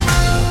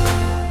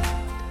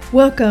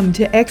Welcome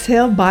to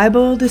Exhale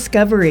Bible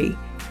Discovery.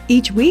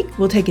 Each week,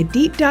 we'll take a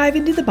deep dive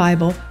into the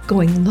Bible,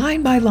 going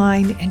line by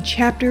line and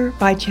chapter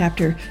by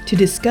chapter to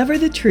discover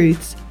the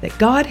truths that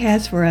God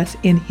has for us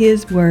in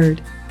His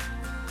Word.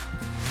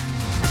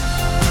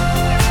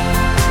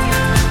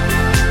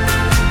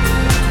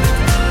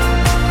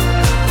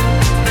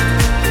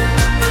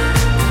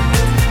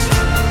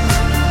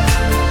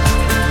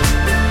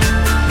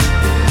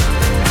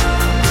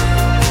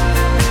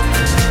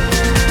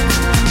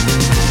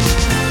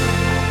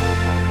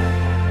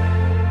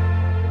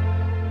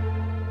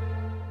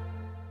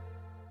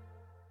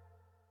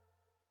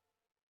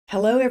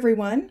 Hello,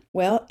 everyone.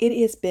 Well, it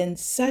has been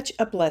such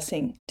a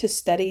blessing to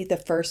study the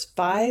first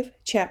 5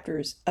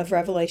 chapters of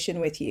Revelation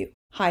with you.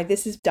 Hi,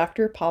 this is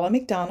Dr. Paula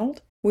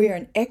McDonald. We are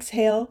in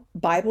Exhale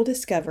Bible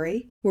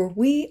Discovery, where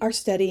we are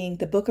studying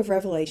the book of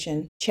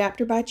Revelation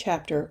chapter by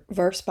chapter,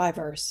 verse by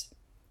verse.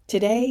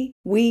 Today,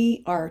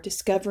 we are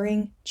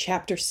discovering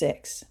chapter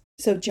 6.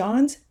 So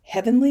John's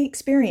heavenly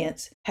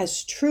experience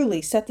has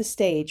truly set the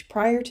stage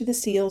prior to the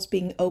seals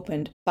being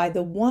opened by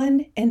the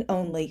one and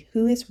only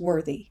who is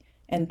worthy,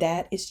 and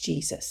that is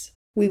Jesus.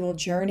 We will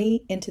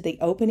journey into the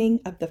opening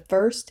of the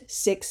first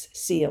 6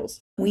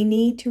 seals. We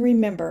need to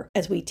remember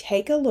as we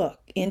take a look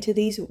into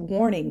these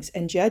warnings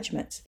and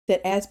judgments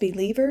that as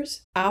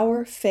believers,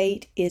 our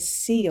fate is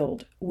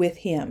sealed with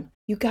Him.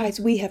 You guys,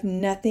 we have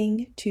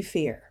nothing to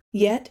fear.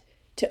 Yet,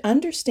 to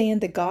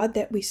understand the God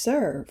that we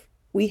serve,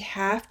 we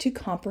have to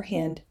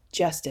comprehend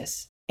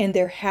justice. And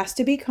there has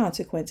to be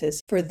consequences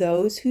for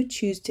those who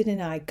choose to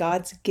deny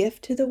God's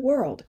gift to the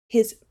world,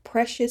 His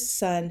precious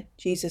Son,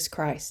 Jesus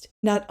Christ.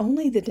 Not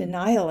only the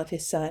denial of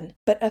His Son,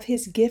 but of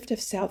His gift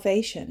of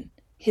salvation,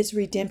 His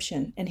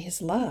redemption, and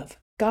His love.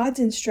 God's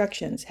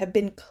instructions have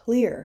been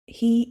clear.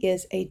 He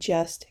is a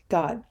just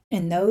God.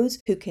 And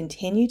those who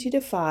continue to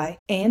defy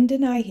and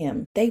deny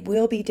Him, they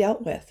will be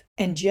dealt with.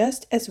 And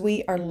just as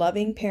we are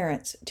loving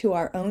parents to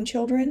our own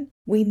children,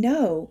 we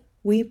know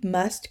we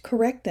must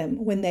correct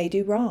them when they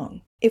do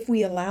wrong. If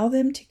we allow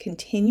them to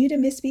continue to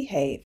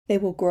misbehave, they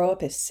will grow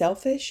up as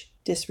selfish,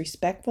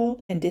 disrespectful,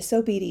 and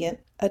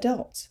disobedient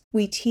adults.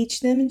 We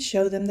teach them and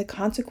show them the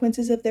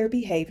consequences of their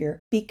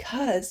behavior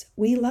because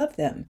we love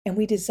them and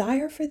we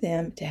desire for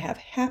them to have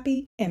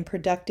happy and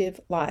productive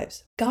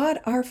lives.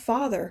 God, our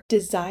Father,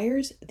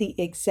 desires the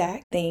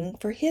exact thing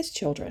for His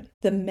children.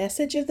 The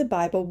message of the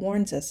Bible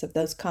warns us of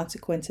those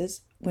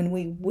consequences when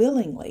we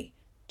willingly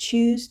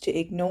choose to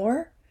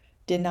ignore,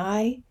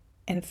 deny,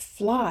 and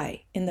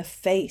fly in the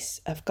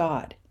face of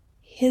God,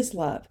 His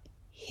love,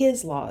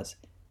 His laws,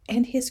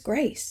 and His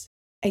grace.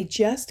 A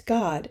just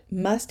God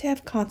must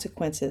have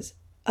consequences,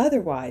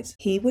 otherwise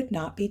He would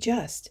not be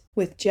just.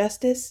 With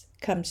justice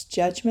comes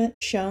judgment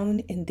shown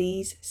in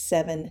these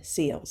 7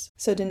 seals.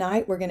 So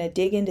tonight we're going to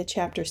dig into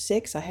chapter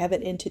 6. I have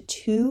it into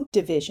 2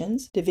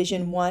 divisions.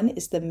 Division 1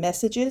 is the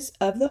messages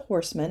of the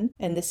horsemen,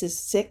 and this is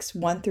 6,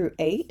 1 through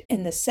 8.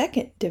 And the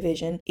second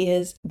division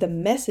is the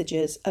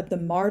messages of the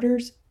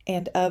martyrs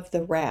and of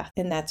the wrath,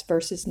 and that's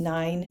verses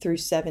 9 through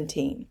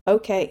 17.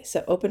 Okay,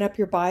 so open up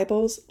your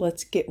Bibles.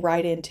 Let's get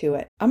right into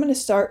it. I'm going to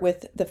start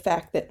with the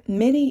fact that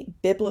many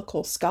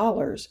biblical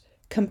scholars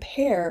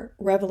compare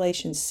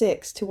Revelation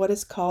 6 to what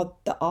is called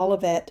the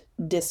Olivet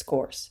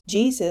Discourse.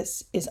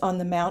 Jesus is on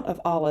the Mount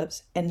of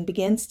Olives and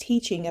begins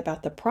teaching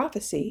about the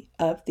prophecy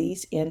of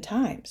these end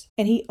times.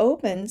 And he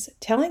opens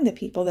telling the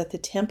people that the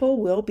temple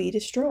will be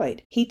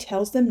destroyed. He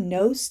tells them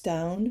no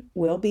stone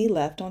will be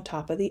left on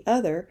top of the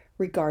other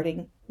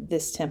regarding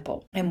this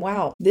temple. And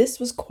wow, this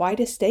was quite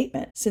a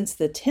statement, since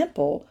the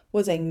temple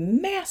was a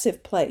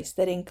massive place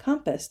that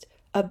encompassed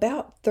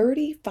about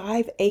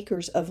 35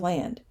 acres of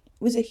land.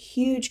 It was a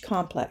huge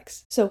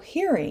complex. So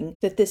hearing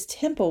that this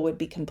temple would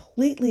be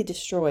completely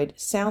destroyed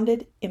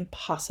sounded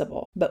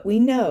impossible. But we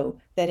know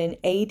that in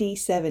AD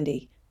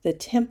 70, the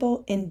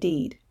temple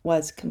indeed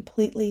was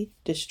completely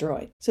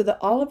destroyed. So the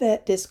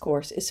Olivet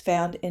Discourse is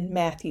found in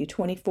Matthew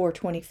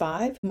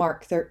 24:25,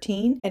 Mark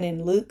 13, and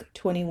in Luke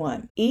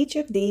 21. Each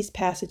of these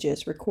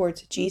passages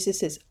records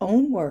Jesus'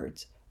 own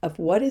words of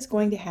what is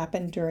going to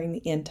happen during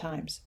the end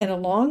times. And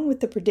along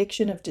with the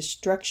prediction of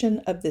destruction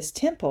of this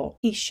temple,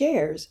 he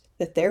shares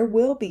that there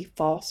will be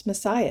false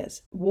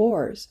messiahs,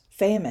 wars,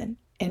 famine,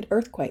 and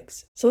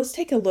earthquakes. So let's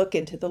take a look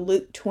into the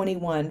Luke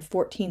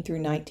 21:14 through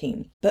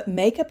 19. But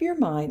make up your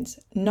minds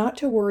not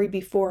to worry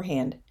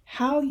beforehand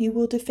how you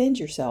will defend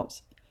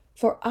yourselves.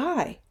 For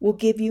I will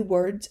give you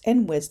words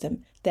and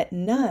wisdom that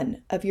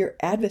none of your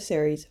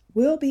adversaries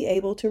will be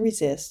able to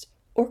resist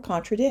or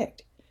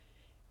contradict.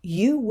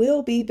 You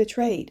will be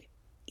betrayed,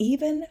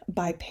 even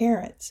by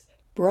parents,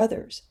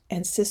 brothers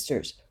and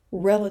sisters,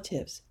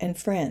 relatives and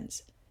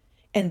friends,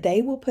 and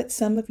they will put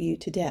some of you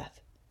to death.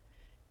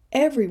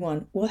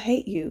 Everyone will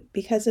hate you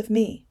because of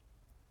me,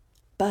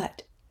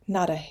 but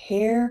not a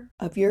hair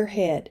of your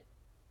head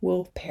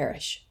will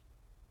perish.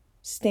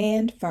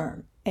 Stand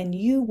firm, and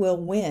you will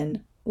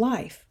win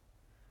life.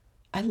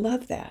 I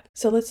love that.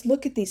 So let's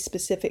look at these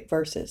specific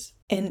verses.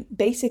 And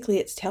basically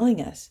it's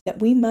telling us that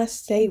we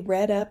must stay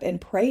read up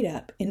and prayed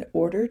up in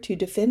order to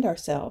defend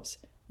ourselves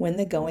when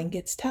the going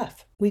gets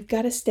tough. We've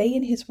got to stay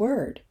in His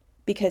Word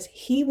because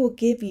He will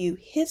give you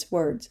His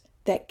words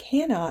that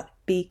cannot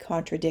be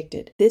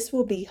contradicted. This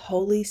will be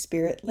Holy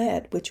Spirit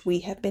led, which we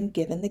have been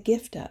given the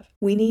gift of.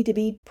 We need to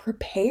be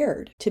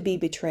prepared to be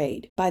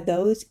betrayed by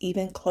those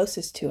even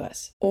closest to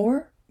us,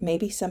 or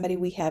maybe somebody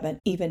we haven't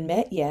even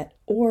met yet,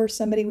 or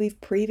somebody we've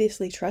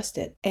previously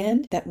trusted,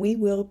 and that we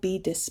will be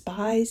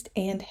despised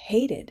and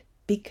hated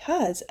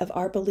because of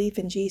our belief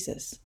in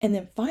Jesus. And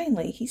then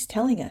finally, He's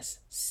telling us,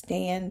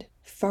 stand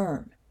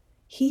firm.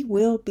 He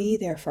will be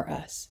there for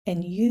us,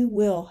 and you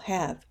will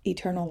have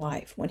eternal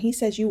life. When He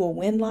says you will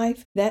win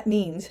life, that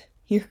means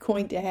you're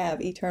going to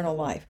have eternal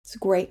life. It's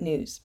great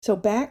news. So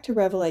back to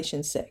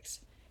Revelation 6.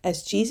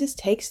 As Jesus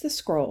takes the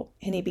scroll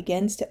and He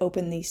begins to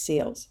open these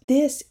seals,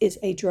 this is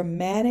a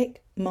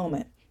dramatic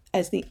moment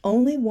as the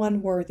only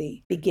one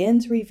worthy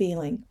begins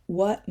revealing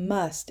what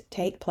must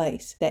take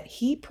place that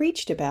He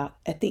preached about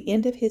at the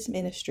end of His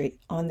ministry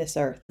on this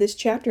earth. This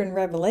chapter in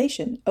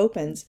Revelation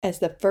opens as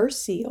the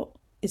first seal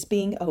is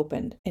being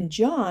opened, and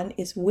John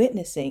is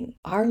witnessing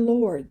our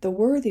Lord, the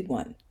worthy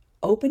one,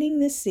 opening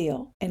this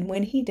seal, and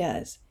when he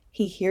does,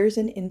 he hears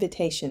an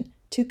invitation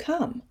to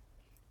come.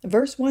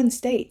 Verse 1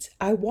 states,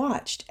 I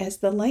watched as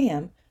the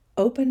Lamb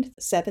opened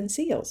 7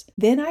 seals.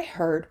 Then I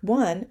heard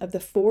one of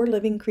the 4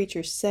 living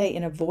creatures say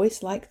in a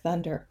voice like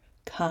thunder,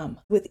 come.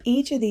 With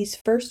each of these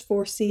first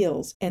 4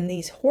 seals and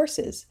these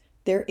horses,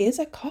 there is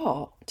a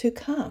call to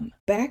come.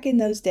 Back in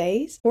those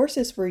days,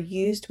 horses were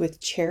used with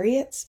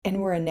chariots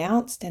and were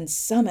announced and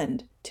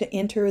summoned to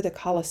enter the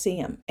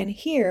Colosseum. And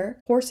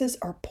here, horses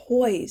are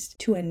poised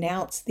to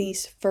announce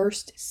these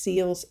first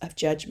seals of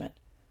judgment.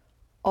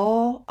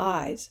 All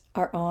eyes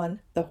are on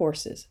the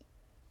horses.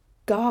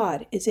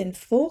 God is in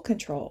full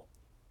control,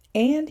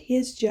 and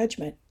His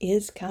judgment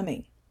is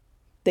coming.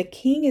 The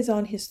King is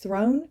on His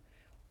throne,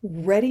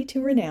 ready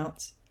to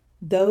renounce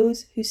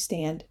those who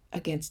stand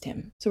against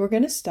Him. So we're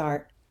going to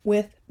start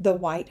with the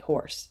white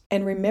horse.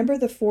 And remember,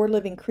 the 4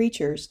 living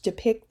creatures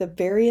depict the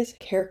various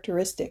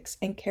characteristics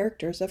and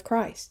characters of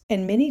Christ.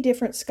 And many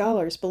different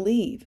scholars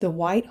believe the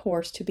white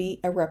horse to be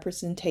a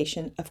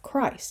representation of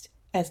Christ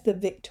as the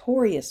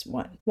victorious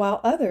one,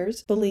 while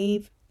others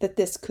believe that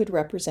this could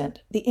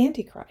represent the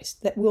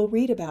Antichrist that we'll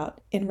read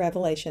about in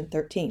Revelation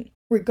 13.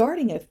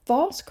 Regarding a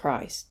false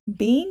Christ,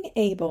 being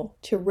able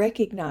to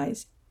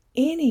recognize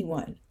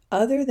anyone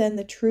other than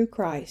the true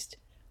Christ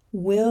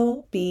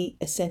will be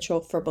essential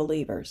for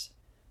believers.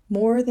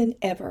 More than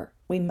ever,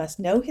 we must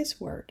know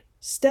His Word,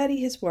 study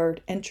His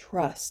Word, and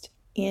trust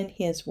in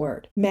His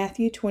Word.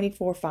 Matthew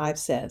 24:5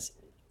 says,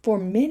 for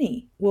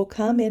many will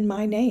come in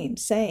my name,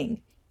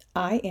 saying,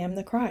 I am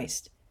the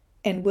Christ,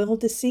 and will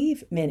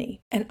deceive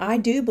many. And I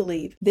do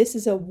believe this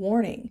is a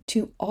warning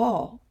to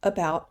all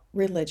about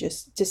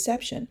religious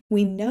deception.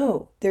 We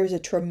know there's a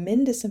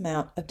tremendous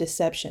amount of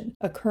deception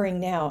occurring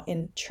now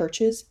in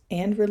churches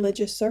and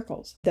religious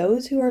circles.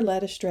 Those who are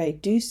led astray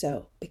do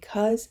so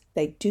because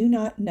they do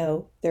not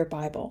know their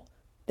Bible.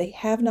 They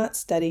have not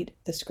studied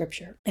the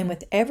Scripture. And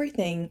with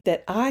everything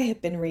that I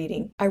have been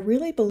reading, I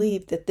really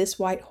believe that this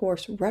white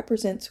horse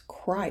represents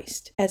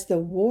Christ as the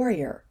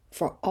warrior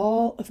for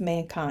all of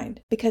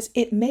mankind, because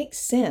it makes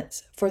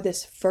sense for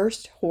this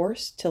first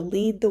horse to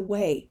lead the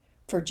way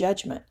for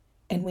judgment.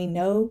 And we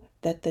know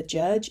that the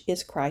judge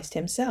is Christ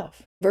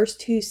Himself. Verse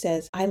 2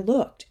 says, I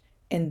looked,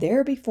 and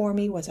there before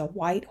me was a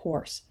white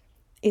horse.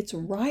 Its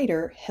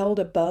rider held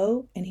a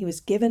bow, and he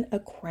was given a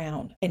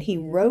crown, and he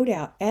rode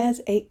out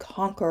as a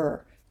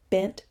conqueror,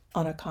 bent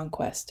on a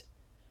conquest.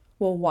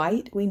 Well,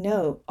 white, we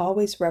know,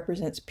 always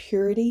represents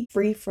purity,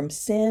 free from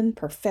sin,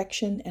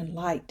 perfection, and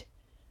light.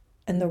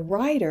 And the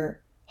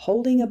rider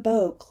holding a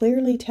bow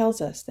clearly tells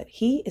us that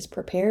he is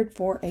prepared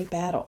for a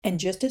battle. And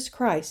just as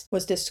Christ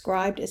was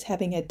described as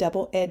having a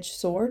double-edged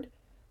sword,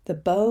 the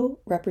bow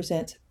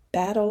represents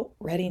battle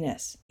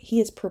readiness. He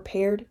is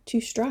prepared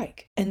to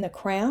strike. And the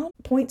crown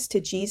points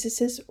to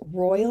Jesus's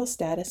royal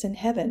status in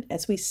heaven,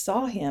 as we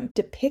saw Him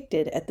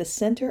depicted at the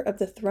center of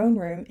the throne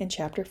room in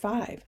chapter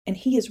 5. And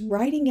He is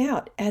riding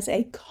out as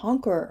a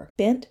conqueror,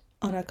 bent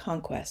on a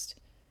conquest.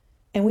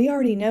 And we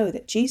already know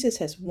that Jesus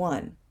has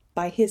won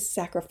by His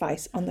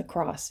sacrifice on the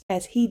cross,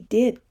 as He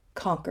did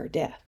conquer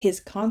death. His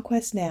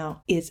conquest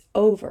now is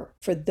over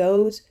for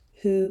those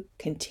who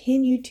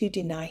continue to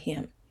deny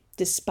Him,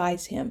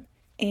 despise Him,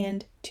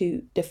 and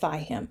to defy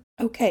Him.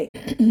 Okay,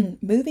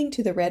 moving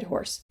to the red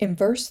horse. In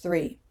verse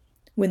 3,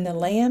 when the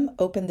Lamb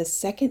opened the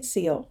second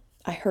seal,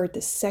 I heard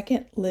the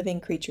second living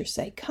creature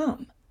say,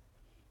 come.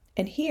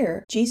 And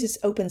here, Jesus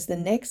opens the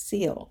next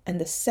seal, and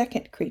the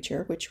second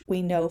creature, which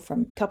we know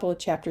from a couple of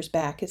chapters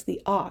back is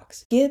the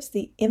ox, gives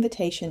the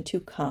invitation to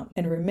come.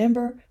 And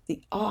remember,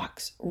 the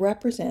ox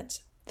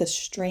represents the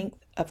strength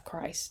of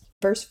Christ.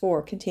 Verse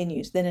 4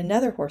 continues, then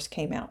another horse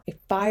came out, a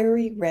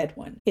fiery red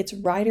one. Its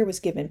rider was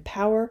given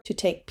power to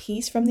take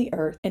peace from the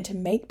earth and to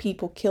make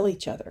people kill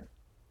each other.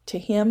 To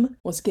him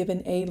was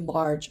given a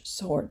large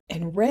sword.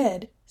 And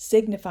red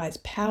signifies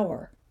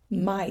power,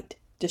 might,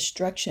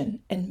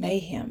 destruction, and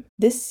mayhem.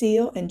 This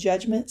seal and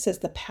judgment says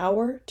the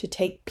power to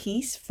take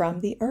peace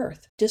from the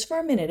earth. Just for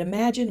a minute,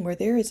 imagine where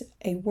there is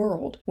a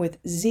world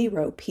with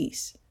zero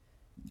peace,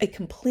 a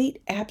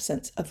complete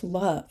absence of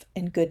love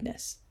and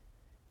goodness.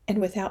 And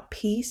without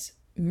peace,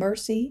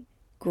 mercy,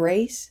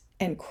 grace,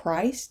 and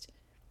Christ,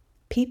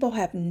 people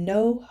have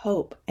no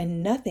hope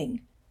and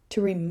nothing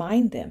to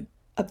remind them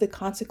of the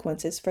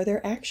consequences for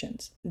their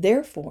actions.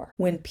 Therefore,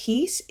 when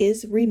peace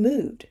is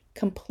removed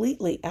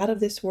completely out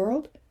of this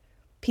world,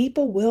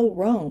 people will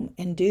roam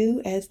and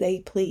do as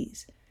they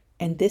please.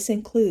 And this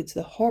includes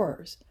the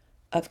horrors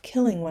of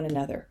killing one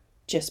another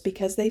just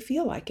because they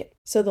feel like it.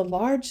 So the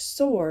large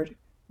sword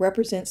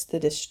represents the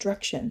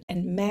destruction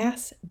and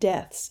mass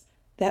deaths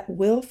that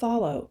will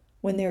follow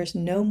when there is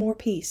no more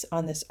peace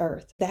on this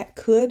earth. That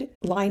could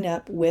line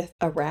up with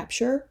a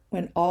rapture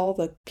when all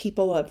the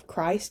people of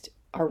Christ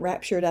are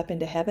raptured up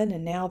into heaven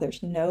and now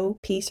there's no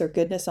peace or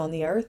goodness on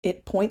the earth.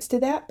 It points to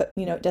that, but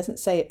it doesn't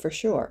say it for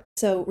sure.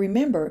 So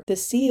remember, the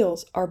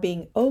seals are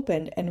being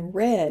opened and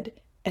read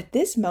at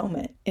this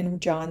moment in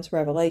John's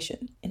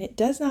revelation, and it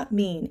does not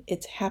mean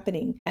it's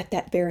happening at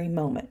that very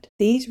moment.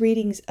 These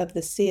readings of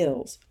the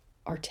seals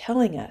are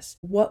telling us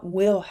what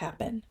will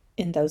happen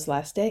in those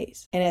last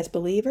days. And as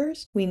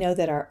believers, we know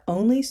that our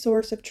only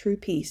source of true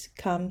peace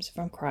comes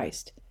from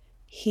Christ.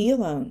 He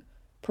alone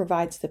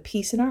provides the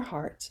peace in our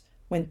hearts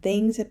when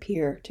things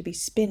appear to be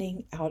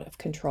spinning out of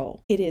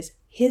control. It is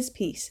His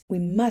peace. We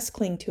must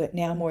cling to it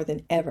now more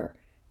than ever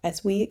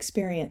as we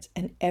experience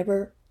an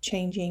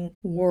ever-changing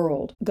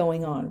world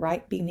going on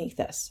right beneath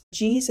us.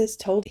 Jesus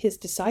told His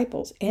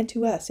disciples and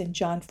to us in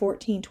John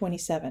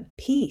 14:27,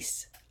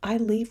 "Peace I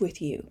leave with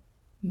you.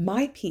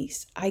 My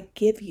peace I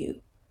give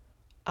you.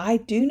 I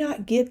do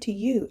not give to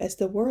you as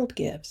the world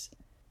gives.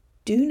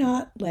 Do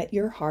not let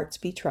your hearts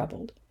be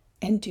troubled,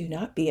 and do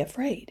not be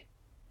afraid."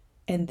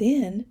 And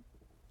then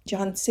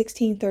John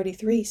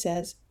 16:33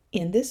 says,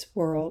 "In this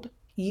world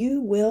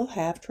you will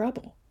have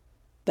trouble,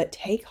 but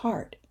take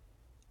heart.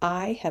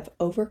 I have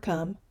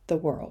overcome the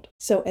world."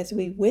 So as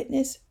we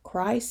witness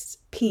Christ's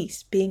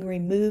peace being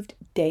removed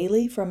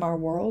daily from our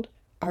world,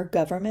 our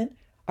government,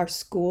 our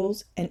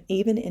schools, and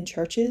even in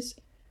churches,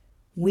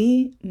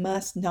 we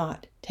must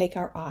not take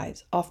our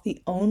eyes off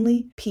the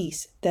only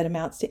peace that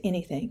amounts to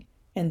anything,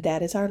 and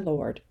that is our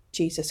Lord,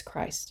 Jesus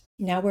Christ.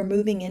 Now we're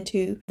moving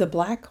into the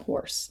black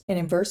horse. And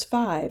in verse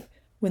 5,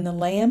 when the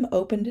Lamb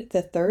opened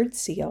the third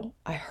seal,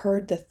 I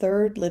heard the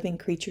third living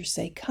creature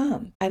say,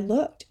 "Come." I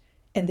looked,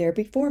 and there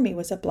before me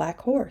was a black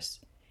horse.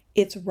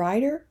 Its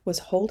rider was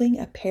holding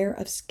a pair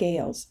of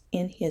scales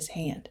in his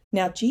hand.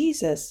 Now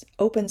Jesus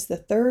opens the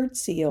third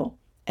seal,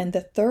 and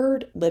the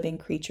third living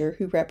creature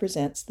who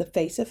represents the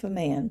face of a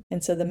man,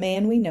 and so the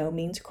man we know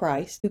means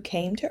Christ, who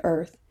came to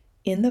earth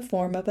in the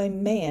form of a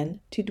man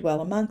to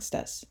dwell amongst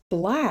us.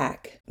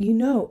 Black,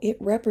 it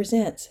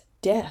represents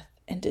death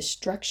and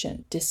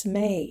destruction,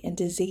 dismay and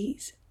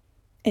disease.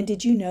 And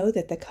did you know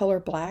that the color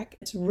black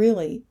is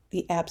really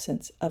the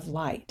absence of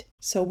light?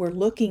 So we're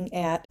looking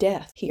at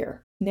death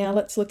here. Now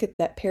let's look at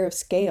that pair of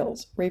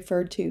scales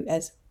referred to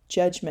as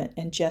judgment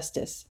and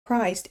justice.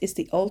 Christ is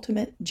the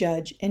ultimate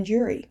judge and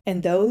jury,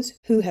 and those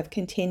who have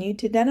continued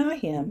to deny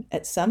Him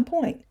at some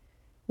point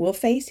will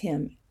face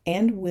Him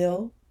and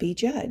will be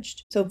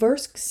judged. So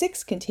verse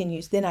 6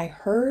 continues, "Then I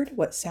heard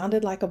what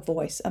sounded like a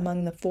voice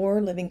among the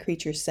four living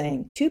creatures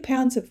saying, 2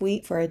 pounds of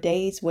wheat for a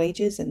day's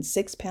wages and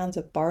 6 pounds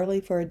of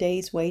barley for a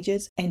day's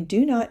wages, and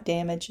do not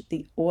damage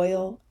the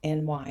oil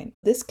and wine."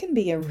 This can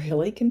be a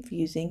really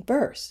confusing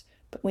verse,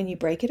 but when you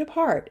break it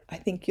apart, I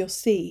think you'll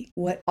see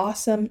what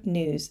awesome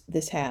news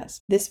this has.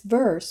 This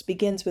verse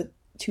begins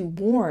to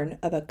warn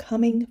of a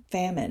coming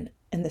famine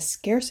and the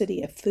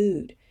scarcity of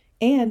food,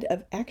 and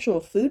of actual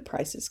food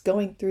prices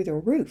going through the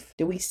roof.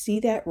 Do we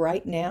see that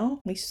right now?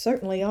 We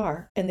certainly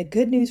are. And the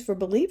good news for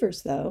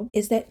believers, though,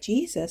 is that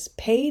Jesus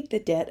paid the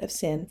debt of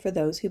sin for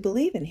those who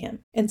believe in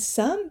Him. And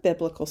some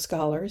biblical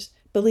scholars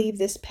believe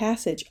this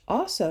passage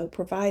also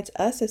provides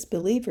us as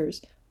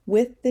believers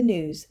with the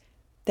news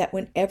that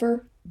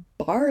whenever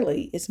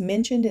barley is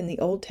mentioned in the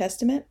Old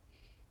Testament,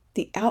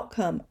 the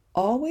outcome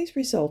always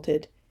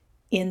resulted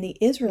in the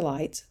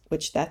Israelites,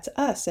 which that's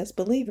us as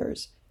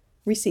believers,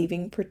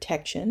 receiving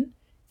protection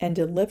and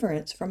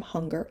deliverance from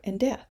hunger and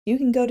death. You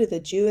can go to the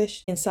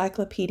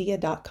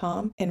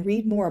JewishEncyclopedia.com and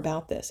read more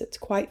about this. It's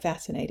quite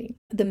fascinating.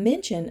 The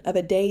mention of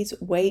a day's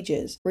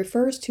wages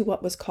refers to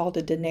what was called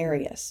a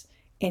denarius.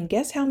 And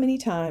guess how many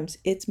times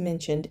it's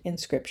mentioned in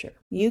Scripture?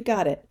 You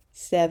got it.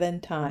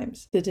 7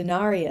 times. The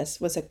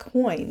denarius was a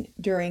coin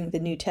during the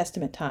New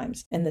Testament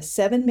times, and the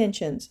 7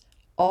 mentions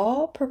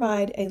all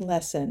provide a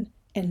lesson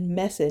and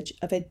message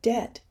of a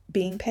debt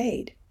being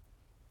paid.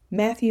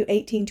 Matthew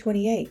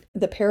 18:28,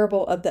 the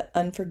parable of the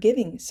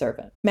unforgiving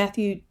servant.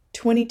 Matthew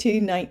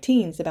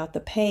 22:19 is about the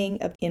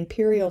paying of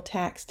imperial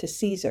tax to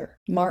Caesar.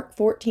 Mark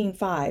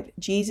 14:5,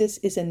 Jesus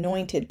is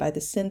anointed by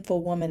the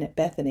sinful woman at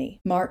Bethany.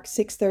 Mark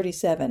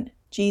 6:37,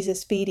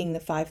 Jesus feeding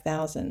the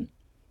 5,000.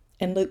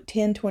 And Luke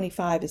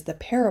 10:25 is the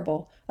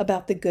parable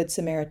about the Good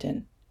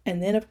Samaritan.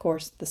 And then, of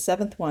course, the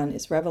seventh one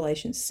is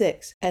Revelation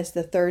 6, as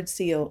the third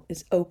seal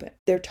is open.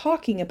 They're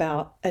talking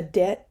about a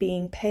debt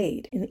being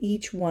paid in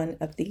each one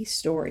of these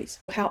stories.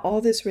 How all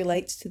this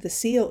relates to the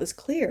seal is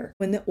clear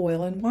when the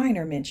oil and wine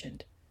are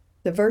mentioned.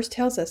 The verse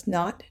tells us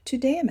not to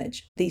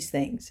damage these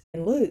things.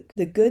 In Luke,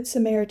 the Good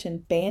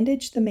Samaritan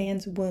bandaged the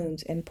man's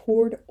wounds and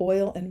poured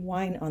oil and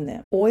wine on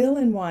them. Oil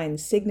and wine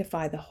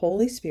signify the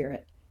Holy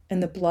Spirit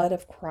and the blood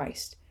of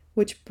Christ,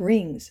 which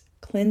brings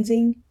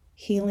cleansing,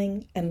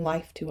 healing, and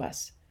life to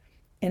us.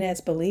 And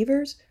as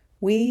believers,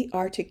 we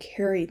are to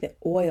carry the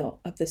oil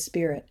of the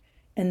Spirit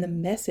and the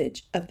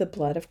message of the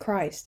blood of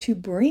Christ to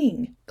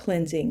bring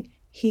cleansing,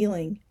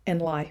 healing,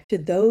 and life to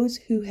those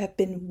who have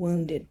been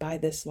wounded by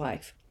this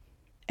life.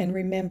 And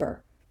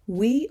remember,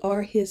 we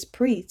are His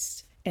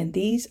priests, and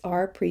these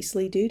are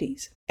priestly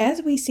duties.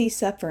 As we see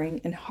suffering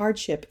and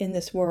hardship in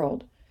this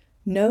world,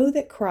 know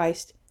that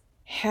Christ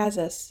has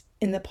us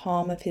in the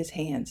palm of His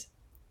hands.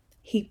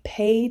 He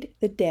paid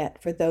the debt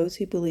for those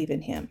who believe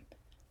in Him.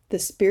 The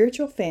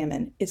spiritual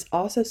famine is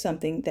also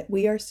something that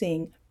we are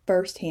seeing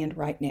firsthand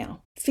right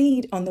now.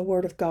 Feed on the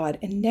Word of God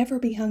and never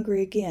be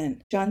hungry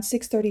again. John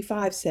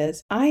 6:35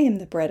 says, I am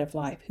the bread of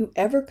life.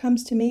 Whoever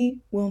comes to me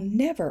will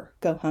never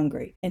go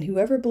hungry, and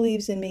whoever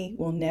believes in me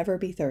will never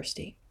be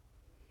thirsty.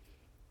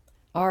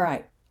 All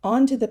right,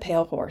 on to the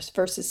pale horse,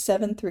 verses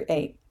 7 through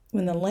 8.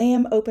 When the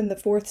Lamb opened the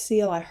fourth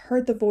seal, I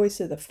heard the voice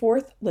of the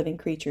fourth living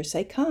creature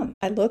say, Come.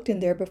 I looked,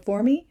 and there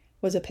before me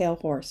was a pale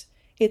horse.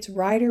 Its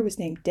rider was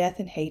named Death,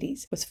 and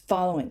Hades was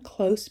following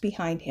close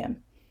behind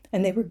him.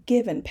 And they were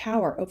given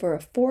power over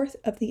a fourth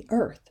of the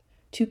earth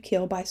to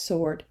kill by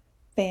sword,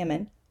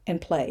 famine,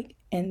 and plague,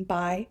 and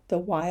by the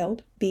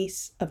wild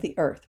beasts of the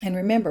earth. And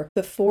remember,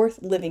 the fourth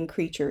living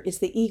creature is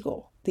the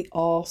eagle, the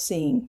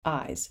all-seeing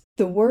eyes.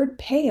 The word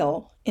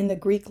pale in the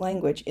Greek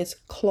language is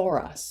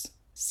chloros,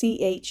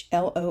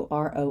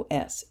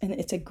 chloros, and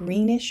it's a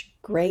greenish,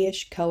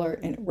 grayish color,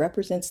 and it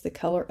represents the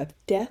color of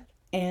death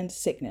and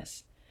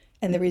sickness.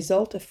 And the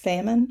result of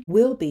famine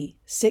will be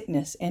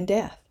sickness and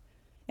death.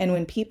 And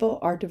when people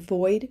are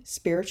devoid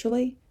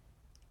spiritually,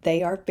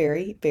 they are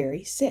very,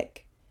 very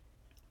sick.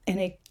 And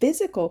a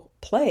physical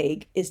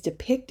plague is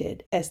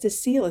depicted as the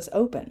seal is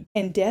open.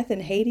 And death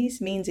in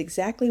Hades means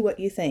exactly what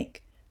you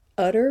think: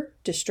 utter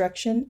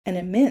destruction and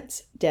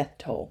immense death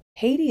toll.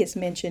 Hades is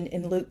mentioned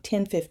in Luke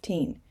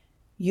 10:15.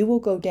 You will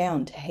go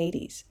down to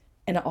Hades.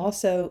 And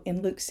also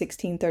in Luke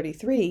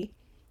 16:33,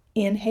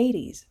 in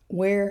Hades,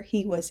 where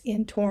he was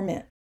in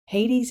torment.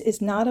 Hades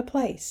is not a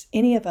place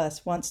any of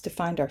us wants to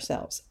find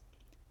ourselves.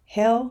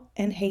 Hell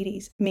and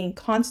Hades mean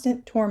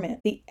constant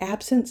torment, the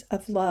absence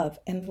of love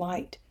and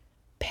light,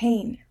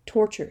 pain,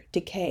 torture,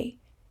 decay,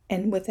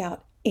 and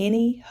without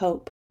any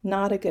hope.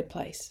 Not a good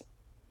place.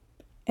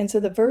 And so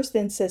the verse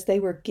then says they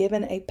were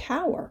given a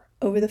power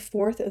over the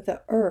fourth of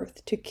the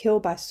earth to kill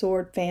by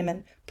sword,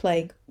 famine,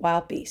 plague,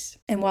 wild beasts.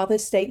 And while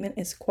this statement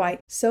is quite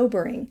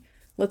sobering,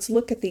 let's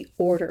look at the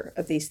order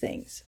of these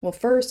things. Well,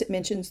 first it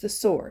mentions the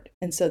sword,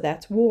 and so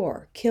that's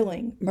war,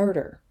 killing,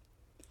 murder.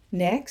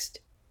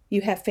 Next,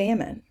 you have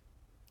famine.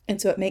 And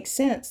so it makes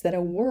sense that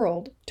a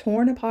world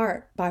torn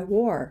apart by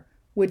war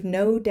would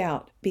no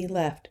doubt be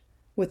left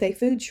with a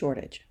food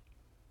shortage.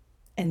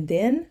 And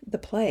then the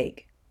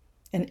plague.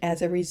 And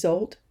as a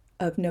result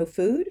of no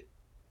food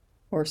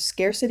or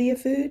scarcity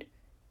of food,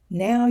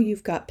 now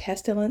you've got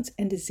pestilence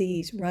and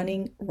disease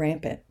running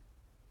rampant.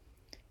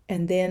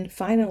 And then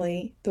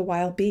finally, the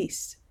wild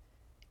beasts.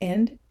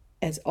 And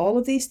as all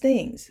of these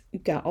things,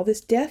 you've got all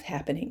this death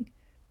happening,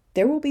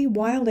 there will be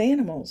wild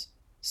animals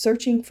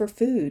searching for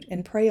food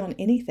and prey on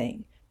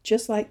anything,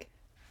 just like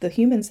the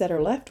humans that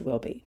are left will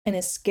be. And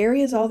as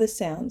scary as all this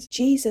sounds,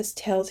 Jesus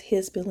tells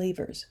His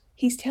believers,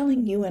 He's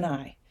telling you and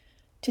I,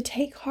 to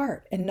take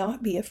heart and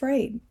not be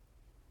afraid.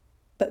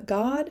 But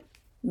God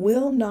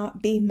will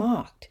not be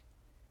mocked.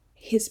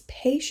 His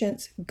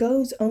patience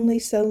goes only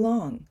so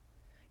long.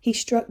 He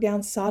struck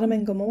down Sodom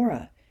and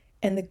Gomorrah,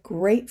 and the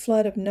great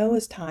flood of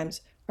Noah's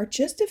times are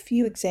just a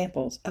few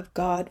examples of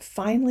God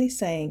finally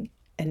saying,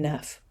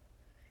 enough.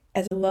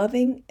 As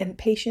loving and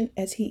patient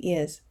as He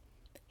is,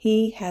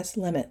 He has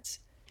limits.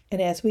 And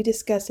as we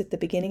discussed at the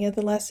beginning of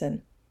the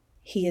lesson,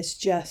 He is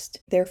just.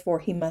 Therefore,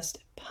 He must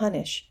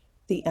punish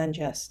the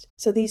unjust.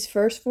 So these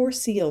first 4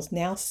 seals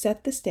now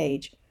set the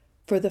stage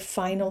for the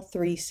final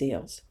 3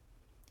 seals.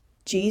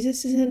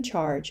 Jesus is in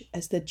charge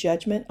as the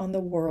judgment on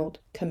the world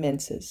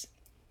commences.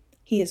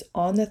 He is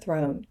on the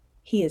throne.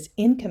 He is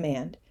in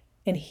command,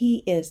 and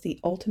He is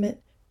the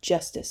ultimate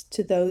justice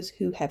to those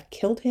who have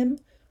killed Him,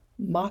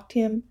 mocked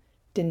Him,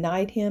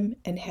 denied Him,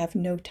 and have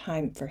no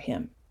time for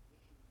Him.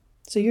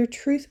 So your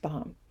truth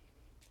bomb: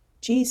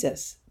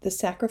 Jesus, the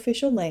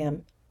sacrificial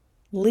lamb,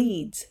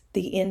 leads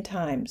the end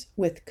times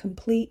with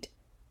complete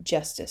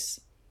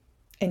justice.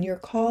 And your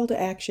call to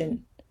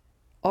action: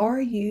 are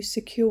you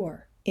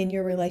secure in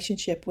your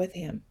relationship with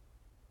Him?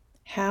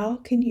 How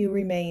can you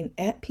remain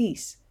at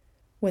peace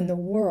when the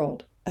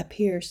world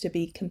appears to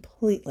be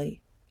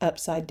completely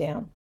upside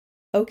down?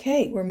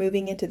 Okay, we're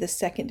moving into the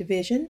second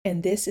division,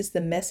 and this is the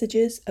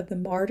messages of the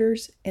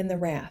martyrs and the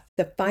wrath.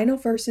 The final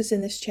verses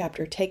in this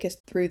chapter take us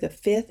through the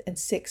fifth and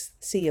sixth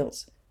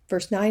seals.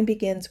 Verse 9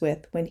 begins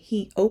with, "When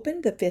he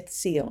opened the fifth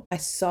seal, I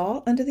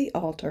saw under the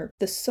altar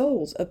the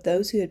souls of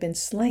those who had been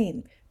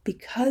slain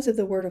because of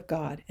the word of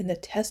God and the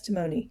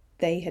testimony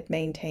they had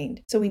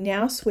maintained." So we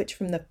now switch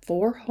from the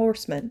four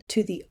horsemen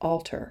to the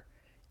altar.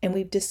 And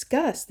we've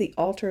discussed the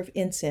altar of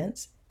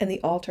incense and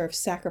the altar of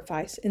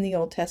sacrifice in the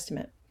Old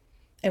Testament.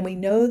 And we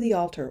know the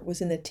altar was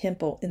in the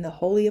temple in the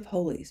Holy of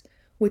Holies,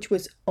 which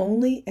was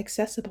only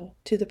accessible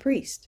to the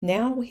priest.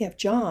 Now we have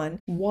John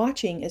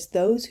watching as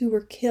those who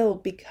were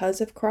killed because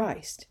of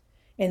Christ.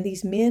 And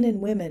these men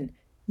and women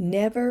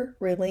never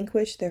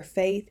relinquished their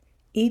faith,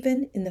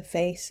 even in the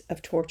face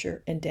of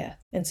torture and death.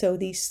 And so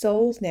these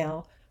souls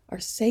now are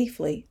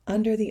safely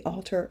under the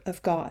altar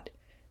of God.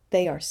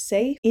 They are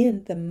safe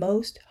in the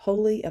most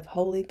holy of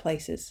holy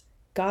places,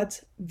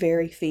 God's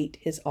very feet,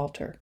 his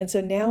altar. And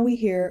so now we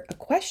hear a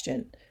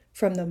question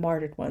from the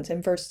martyred ones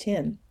in verse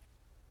 10.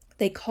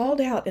 They called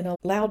out in a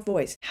loud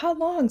voice, "How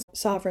long,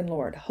 sovereign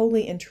Lord,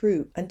 holy and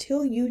true,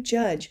 until you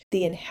judge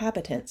the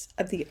inhabitants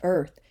of the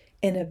earth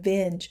and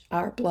avenge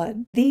our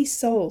blood?" These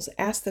souls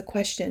ask the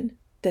question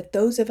that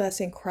those of us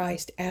in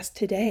Christ ask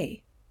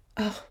today.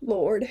 "Oh,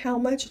 Lord, how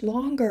much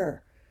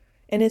longer?"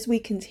 And as we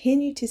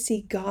continue to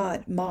see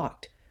God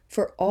mocked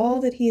for all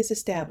that he has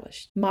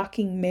established,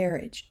 mocking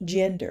marriage,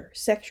 gender,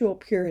 sexual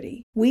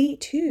purity, we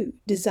too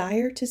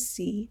desire to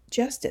see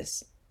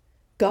justice.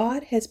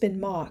 God has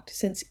been mocked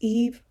since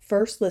Eve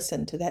first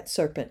listened to that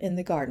serpent in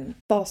the garden.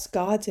 False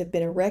gods have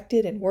been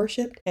erected and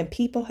worshipped, and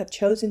people have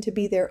chosen to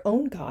be their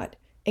own God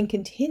and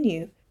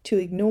continue to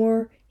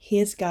ignore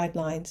his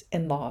guidelines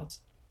and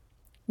laws.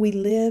 We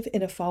live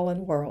in a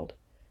fallen world,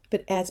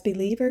 but as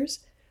believers,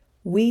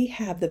 we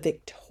have the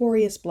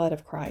victorious blood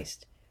of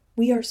Christ.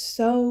 We are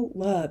so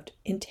loved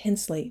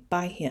intensely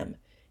by him,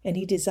 and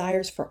he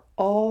desires for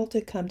all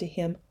to come to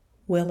him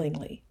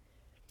willingly.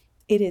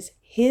 It is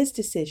his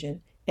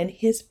decision and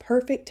his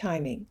perfect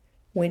timing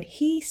when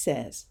he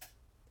says,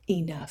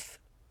 "Enough."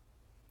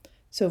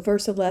 So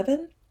verse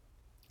 11,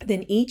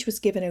 "Then each was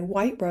given a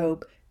white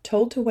robe,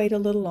 told to wait a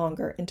little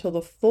longer until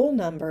the full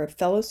number of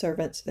fellow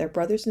servants, their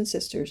brothers and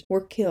sisters,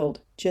 were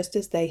killed just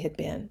as they had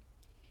been."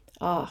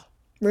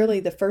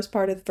 Really, the first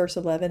part of verse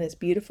 11 is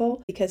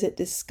beautiful because it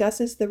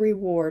discusses the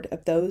reward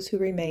of those who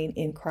remain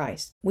in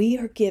Christ. We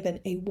are given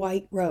a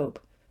white robe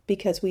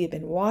because we have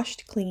been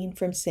washed clean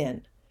from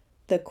sin.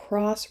 The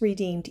cross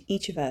redeemed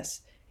each of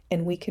us,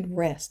 and we can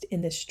rest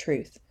in this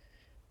truth.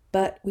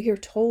 But we are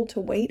told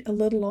to wait a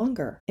little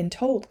longer and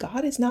told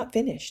God is not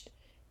finished.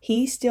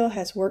 He still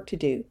has work to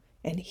do,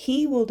 and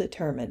he will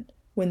determine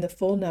when the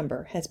full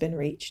number has been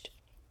reached.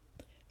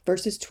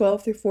 Verses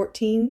 12 through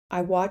 14,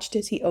 "I watched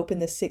as he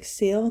opened the sixth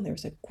seal, and there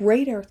was a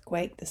great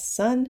earthquake. The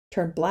sun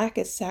turned black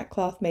as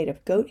sackcloth made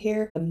of goat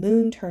hair. The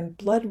moon turned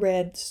blood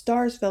red.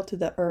 Stars fell to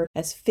the earth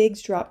as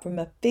figs drop from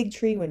a fig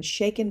tree when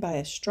shaken by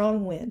a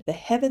strong wind. The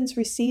heavens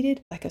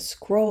receded like a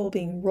scroll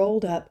being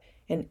rolled up,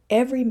 and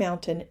every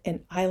mountain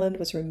and island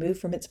was removed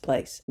from its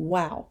place."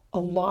 Wow, a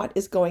lot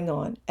is going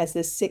on as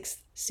this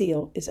sixth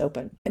seal is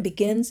open. It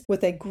begins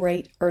with a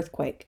great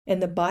earthquake,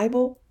 and the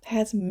Bible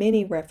has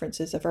many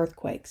references of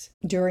earthquakes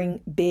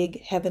during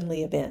big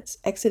heavenly events.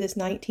 Exodus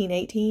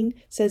 19:18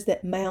 says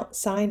that Mount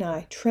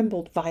Sinai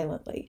trembled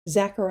violently.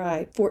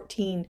 Zechariah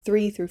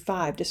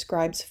 14:3-5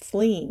 describes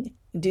fleeing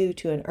due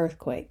to an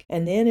earthquake.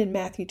 And then in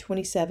Matthew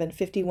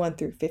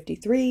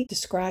 27:51-53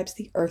 describes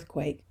the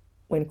earthquake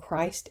when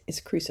Christ is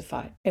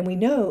crucified. And we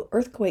know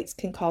earthquakes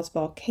can cause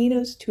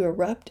volcanoes to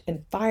erupt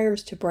and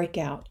fires to break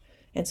out.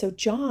 And so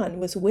John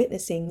was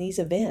witnessing these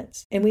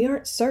events. And we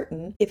aren't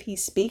certain if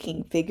he's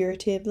speaking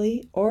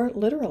figuratively or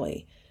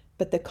literally.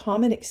 But the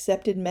common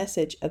accepted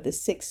message of the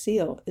sixth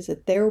seal is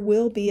that there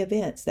will be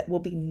events that will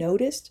be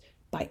noticed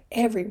by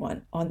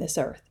everyone on this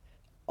earth.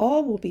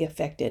 All will be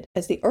affected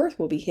as the earth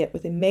will be hit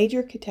with a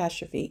major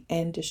catastrophe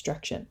and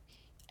destruction.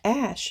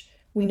 Ash,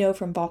 we know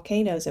from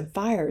volcanoes and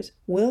fires,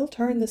 will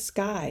turn the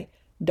sky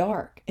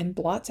dark and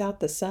blots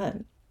out the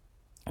sun.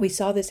 We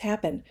saw this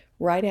happen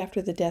right after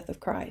the death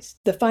of Christ.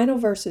 The final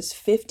verses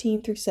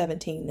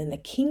 15-17, "Then the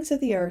kings of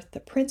the earth,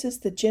 the princes,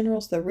 the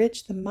generals, the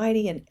rich, the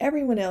mighty, and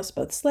everyone else,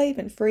 both slave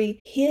and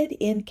free, hid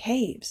in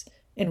caves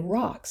and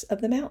rocks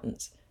of the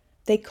mountains.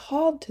 They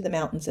called to the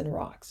mountains and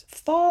rocks,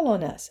 'Fall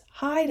on us,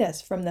 hide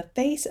us from the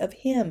face of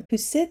him who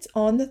sits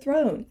on the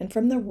throne and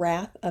from the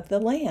wrath of the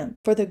Lamb.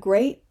 For the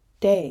great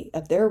day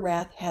of their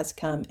wrath has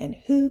come, and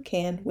who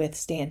can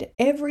withstand it?'"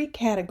 Every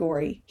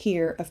category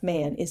here of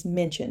man is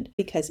mentioned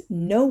because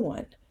no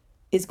one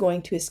is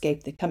going to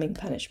escape the coming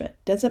punishment.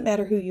 Doesn't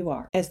matter who you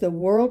are. As the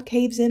world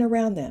caves in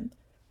around them,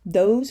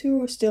 those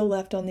who are still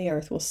left on the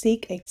earth will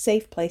seek a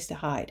safe place to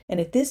hide. And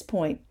at this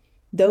point,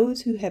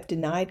 those who have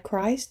denied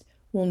Christ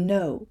will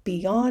know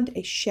beyond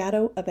a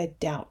shadow of a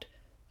doubt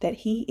that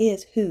he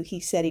is who he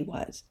said he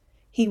was.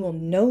 He will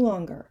no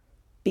longer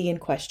be in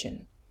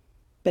question.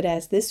 But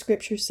as this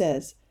scripture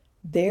says,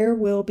 there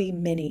will be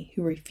many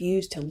who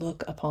refuse to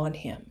look upon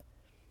him.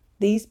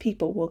 these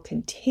people will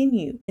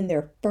continue in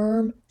their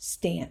firm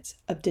stance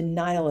of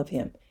denial of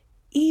him,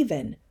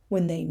 even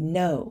when they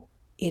know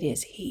it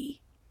is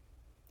he.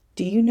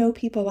 Do you know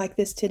people like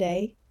this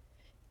today?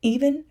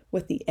 Even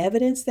with the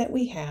evidence that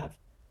we have,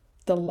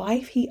 the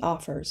life he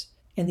offers,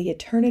 and the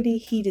eternity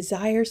he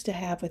desires to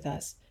have with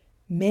us,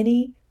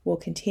 many will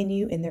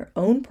continue in their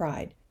own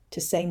pride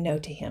to say no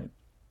to him.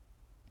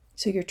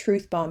 So your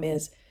truth bomb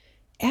is,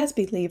 as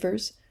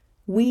believers,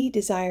 we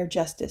desire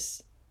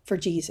justice for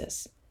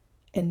Jesus,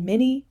 and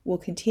many will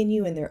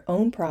continue in their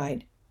own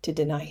pride to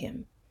deny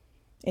him.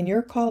 And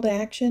your call to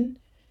action,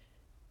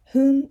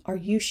 whom are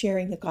you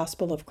sharing the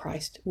gospel of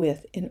Christ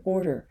with in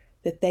order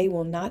that they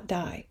will not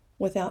die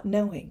without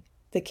knowing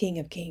the King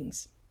of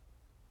Kings?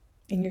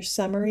 In your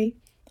summary,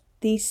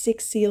 these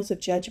 6 seals of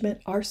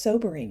judgment are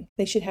sobering.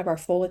 They should have our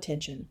full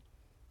attention.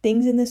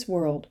 Things in this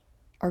world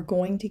are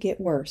going to get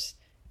worse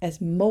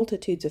as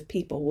multitudes of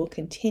people will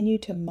continue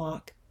to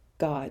mock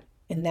God,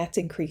 and that's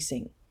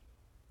increasing.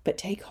 But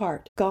take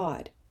heart,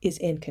 God is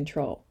in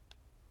control.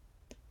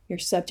 Your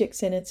subject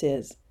sentence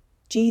is,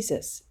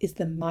 Jesus is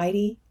the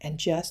mighty and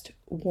just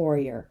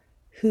warrior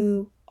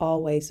who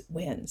always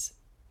wins.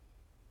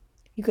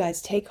 You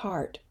guys, take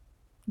heart.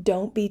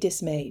 Don't be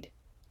dismayed.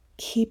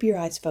 Keep your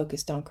eyes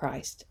focused on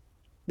Christ,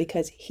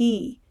 because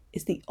he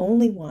is the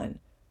only one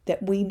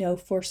that we know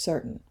for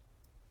certain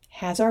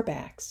has our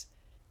backs,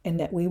 and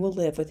that we will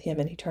live with him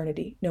in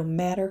eternity, no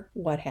matter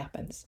what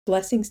happens.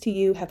 Blessings to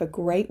you. Have a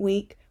great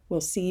week.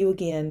 We'll see you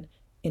again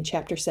in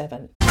chapter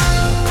 7.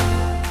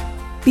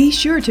 Be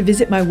sure to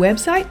visit my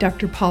website,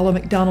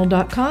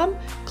 drpaulamcdonald.com,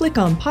 click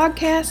on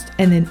podcast,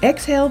 and then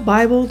Exhale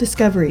Bible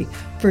Discovery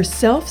for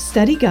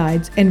self-study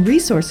guides and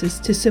resources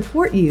to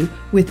support you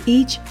with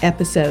each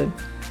episode.